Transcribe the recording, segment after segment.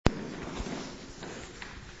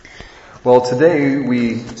Well, today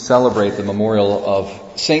we celebrate the memorial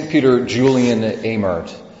of St. Peter Julian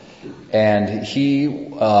Amart, and he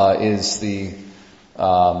is he's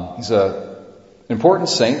an important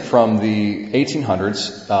saint from the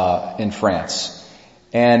 1800s in France.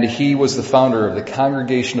 And he was the founder of the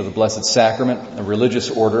Congregation of the Blessed Sacrament, a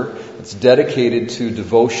religious order that's dedicated to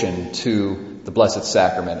devotion to the Blessed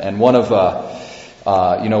Sacrament. And one of,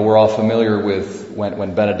 we're all familiar with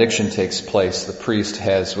when benediction takes place, the priest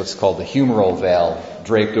has what's called the humeral veil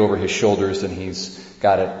draped over his shoulders, and he's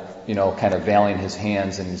got it, kind of veiling his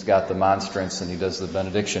hands, and he's got the monstrance, and he does the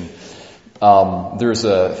benediction. There's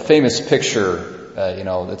a famous picture,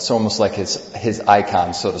 that's almost like his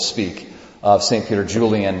icon, so to speak, of St. Peter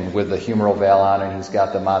Julian with the humeral veil on, and he's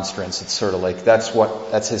got the monstrance. It's sort of like,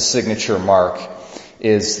 that's his signature mark,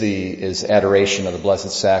 is adoration of the Blessed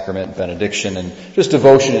Sacrament, benediction, and just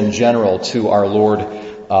devotion in general to our Lord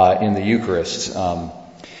in the Eucharist. How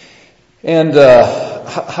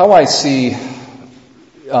I see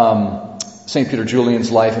St. Peter Julian's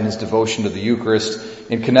life and his devotion to the Eucharist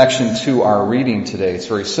in connection to our reading today, it's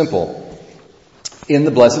very simple. In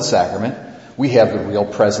the Blessed Sacrament, we have the real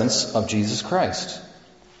presence of Jesus Christ.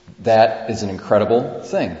 That is an incredible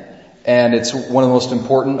thing. And it's one of the most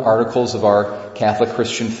important articles of our Catholic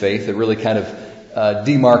Christian faith. It really kind of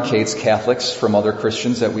demarcates Catholics from other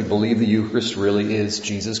Christians, that we believe the Eucharist really is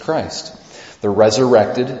Jesus Christ, the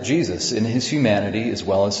resurrected Jesus in his humanity as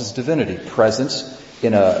well as his divinity, present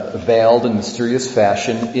in a veiled and mysterious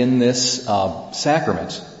fashion in this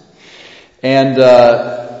sacrament.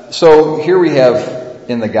 And so here we have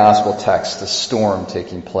in the gospel text the storm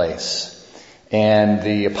taking place. And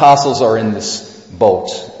the apostles are in this boat,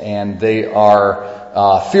 and they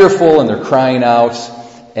are fearful, and they're crying out,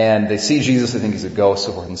 and they see Jesus, they think he's a ghost,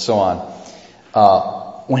 so forth and so on.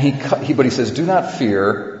 But he says, "Do not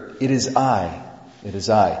fear, it is I. It is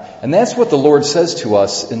I." And that's what the Lord says to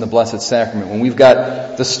us in the Blessed Sacrament. When we've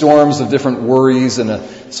got the storms of different worries and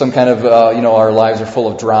some kind of, our lives are full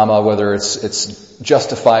of drama, whether it's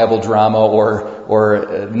justifiable drama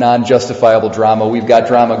or non-justifiable drama. We've got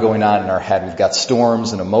drama going on in our head. We've got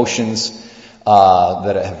storms and emotions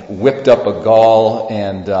that have whipped up a gall,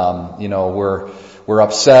 and we're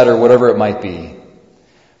upset or whatever it might be.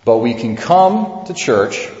 But we can come to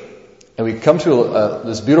church, and we come to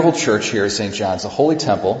this beautiful church here at St. John's, the Holy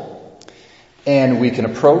Temple, and we can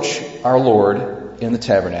approach our Lord in the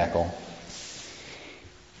tabernacle.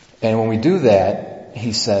 And when we do that,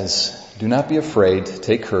 he says, "Do not be afraid,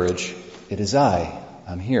 take courage, it is I.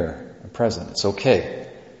 I'm here, I'm present, it's okay."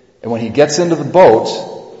 And when he gets into the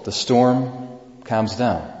boat, the storm calms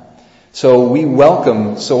down. So we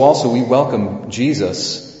welcome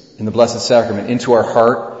Jesus in the Blessed Sacrament into our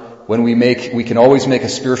heart. When we can always make a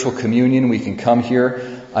spiritual communion. We can come here.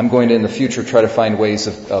 I'm going to, in the future, try to find ways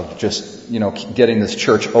of just, getting this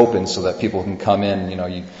church open so that people can come in.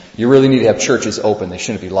 You really need to have churches open. They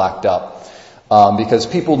shouldn't be locked up. Because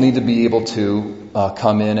people need to be able to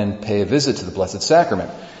come in and pay a visit to the Blessed Sacrament.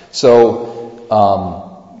 So,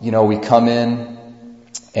 we come in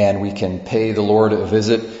and we can pay the Lord a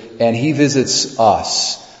visit, and he visits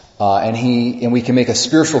us. And we can make a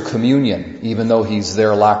spiritual communion, even though he's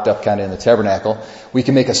there locked up kind of in the tabernacle. We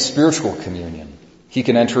can make a spiritual communion. He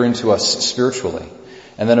can enter into us spiritually.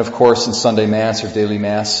 And then, of course, in Sunday Mass or daily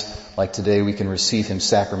Mass, like today, we can receive him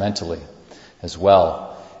sacramentally as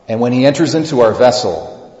well. And when he enters into our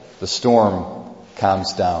vessel, the storm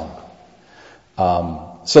calms down.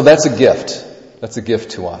 So that's a gift. That's a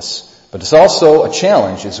gift to us. But it's also a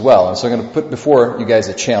challenge as well. And so I'm going to put before you guys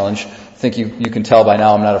a challenge. I think you can tell by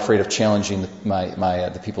now I'm not afraid of challenging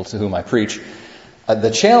the people to whom I preach.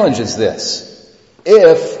 The challenge is this: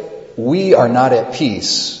 if we are not at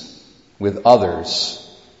peace with others,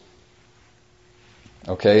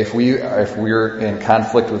 okay, if we're in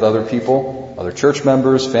conflict with other people, other church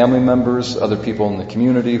members, family members, other people in the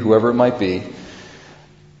community, whoever it might be,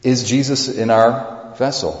 is Jesus in our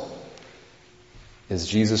vessel? Is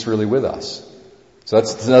Jesus really with us? So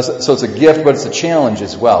it's a gift, but it's a challenge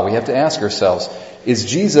as well. We have to ask ourselves, is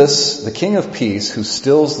Jesus, the King of Peace, who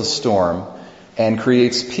stills the storm and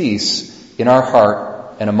creates peace in our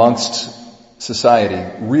heart and amongst society,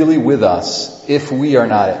 really with us if we are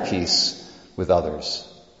not at peace with others?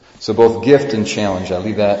 So both gift and challenge. I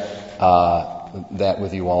leave that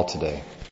with you all today.